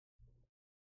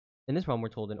In this problem, we're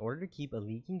told in order to keep a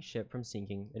leaking ship from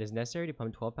sinking, it is necessary to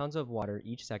pump 12 pounds of water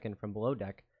each second from below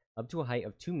deck up to a height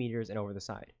of 2 meters and over the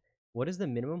side. What is the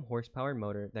minimum horsepower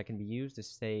motor that can be used to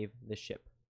save the ship?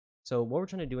 So what we're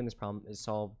trying to do in this problem is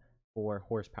solve for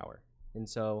horsepower. And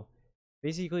so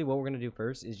basically what we're going to do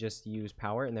first is just use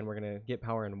power, and then we're going to get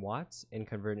power in watts and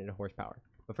convert it into horsepower.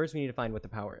 But first we need to find what the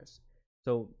power is.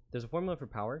 So there's a formula for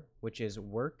power, which is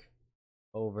work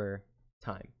over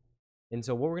time. And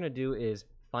so what we're going to do is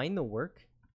find the work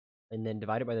and then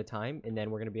divide it by the time, and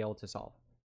then we're going to be able to solve.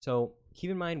 So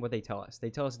keep in mind what they tell us. They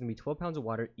tell us it's going to be 12 pounds of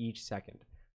water each second.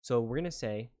 So we're going to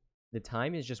say the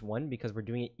time is just 1 because we're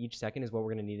doing it each second is what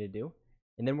we're going to need to do.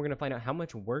 And then we're going to find out how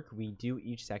much work we do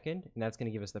each second, and that's going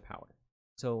to give us the power.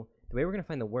 So the way we're going to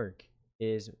find the work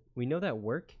is we know that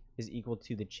work is equal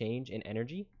to the change in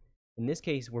energy. In this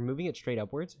case, we're moving it straight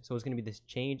upwards, so it's going to be this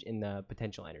change in the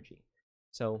potential energy.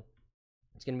 So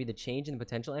it's going to be the change in the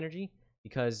potential energy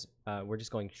because we're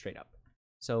just going straight up.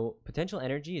 So potential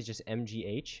energy is just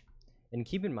mgh. And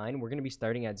keep in mind, we're going to be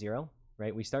starting at 0,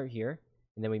 right? We start here,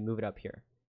 and then we move it up here.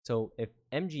 So if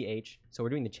mgh, so we're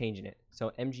doing the change in it.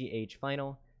 So mgh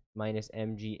final minus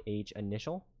mgh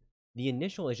initial. The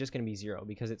initial is just going to be 0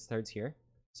 because it starts here.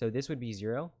 So this would be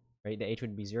 0, right? The h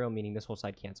would be 0, meaning this whole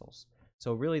side cancels.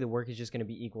 So really the work is just going to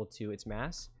be equal to its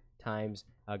mass times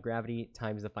gravity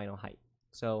times the final height.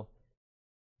 So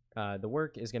the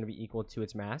work is going to be equal to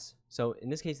its mass. So in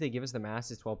this case, they give us the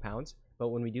mass is 12 pounds. But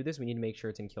when we do this, we need to make sure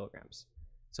it's in kilograms.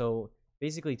 So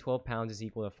basically 12 pounds is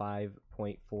equal to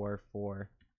 5.44.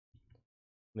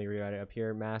 Let me rewrite it up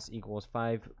here. Mass equals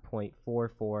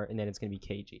 5.44, and then it's going to be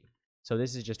kg. So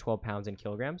this is just 12 pounds in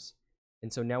kilograms.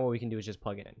 And so now what we can do is just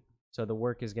plug it in. So the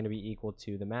work is going to be equal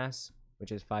to the mass,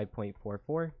 which is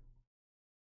 5.44.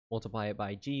 Multiply it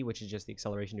by g, which is just the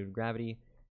acceleration due to gravity,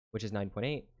 which is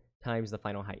 9.8, times the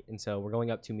final height. And so we're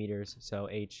going up 2 meters, so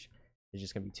h is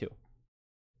just going to be 2.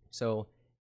 So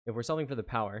if we're solving for the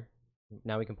power,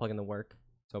 now we can plug in the work.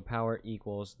 So power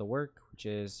equals the work, which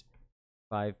is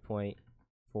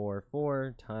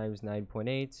 5.44 times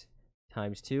 9.8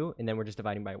 times 2, and then we're just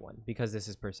dividing by 1 because this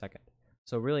is per second.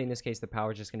 So really in this case, the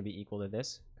power is just going to be equal to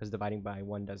this because dividing by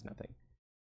 1 does nothing.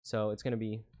 So it's going to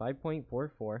be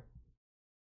 5.44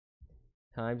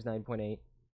 times 9.8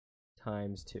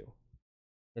 times 2.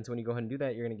 And so when you go ahead and do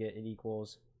that, you're going to get it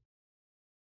equals,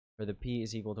 or the P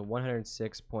is equal to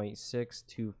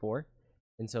 106.624.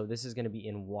 And so this is going to be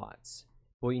in watts.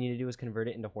 But what you need to do is convert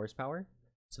it into horsepower.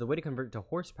 So the way to convert it to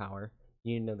horsepower,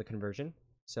 you need to know the conversion.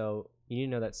 So you need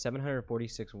to know that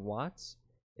 746 watts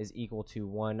is equal to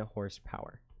 1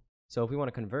 horsepower. So if we want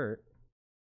to convert,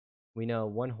 we know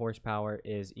 1 horsepower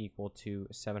is equal to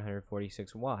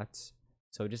 746 watts.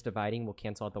 So just dividing will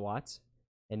cancel out the watts,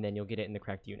 and then you'll get it in the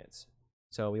correct units.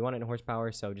 So we want it in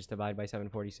horsepower, so just divide by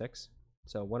 746.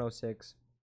 So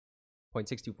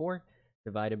 106.624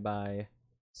 divided by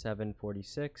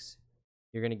 746.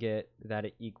 You're going to get that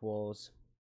it equals,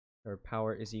 or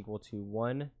power is equal to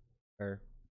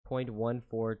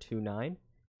 0.1429,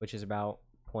 which is about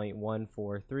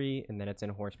 0.143, and then it's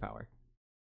in horsepower.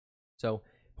 So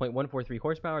 0.143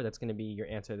 horsepower, that's going to be your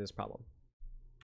answer to this problem.